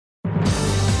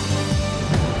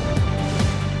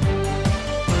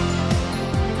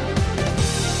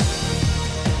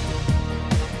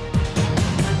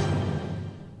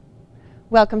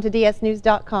Welcome to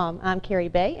dsnews.com. I'm Carrie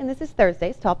Bay, and this is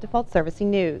Thursday's Top Default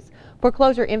Servicing News.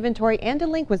 Foreclosure inventory and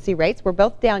delinquency rates were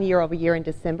both down year over year in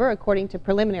December, according to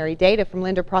preliminary data from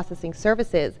Lender Processing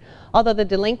Services. Although the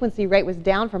delinquency rate was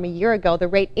down from a year ago, the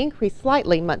rate increased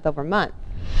slightly month over month.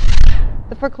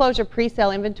 The foreclosure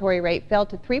pre-sale inventory rate fell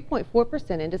to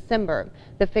 3.4% in December.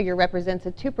 The figure represents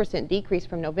a 2% decrease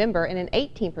from November and an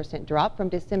 18% drop from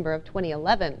December of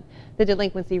 2011. The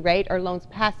delinquency rate, or loans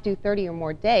past due 30 or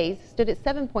more days, stood at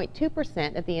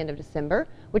 7.2% at the end of December,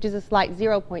 which is a slight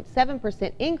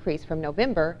 0.7% increase from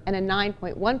November and a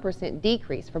 9.1%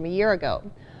 decrease from a year ago.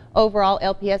 Overall,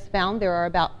 LPS found there are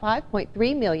about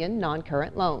 5.3 million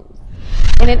non-current loans.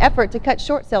 In an effort to cut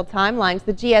short sale timelines,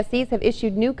 the GSEs have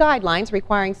issued new guidelines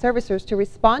requiring servicers to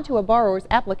respond to a borrower's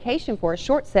application for a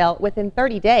short sale within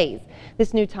 30 days.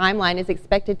 This new timeline is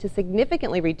expected to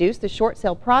significantly reduce the short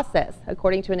sale process,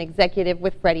 according to an executive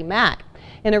with Freddie Mac.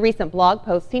 In a recent blog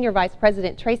post, Senior Vice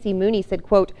President Tracy Mooney said,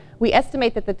 quote, "We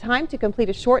estimate that the time to complete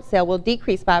a short sale will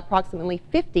decrease by approximately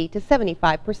 50 to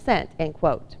 75%, end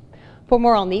quote. For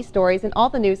more on these stories and all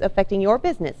the news affecting your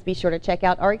business, be sure to check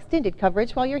out our extended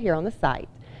coverage while you're here on the site.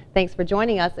 Thanks for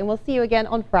joining us, and we'll see you again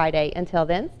on Friday. Until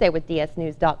then, stay with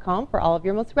dsnews.com for all of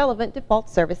your most relevant default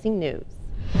servicing news.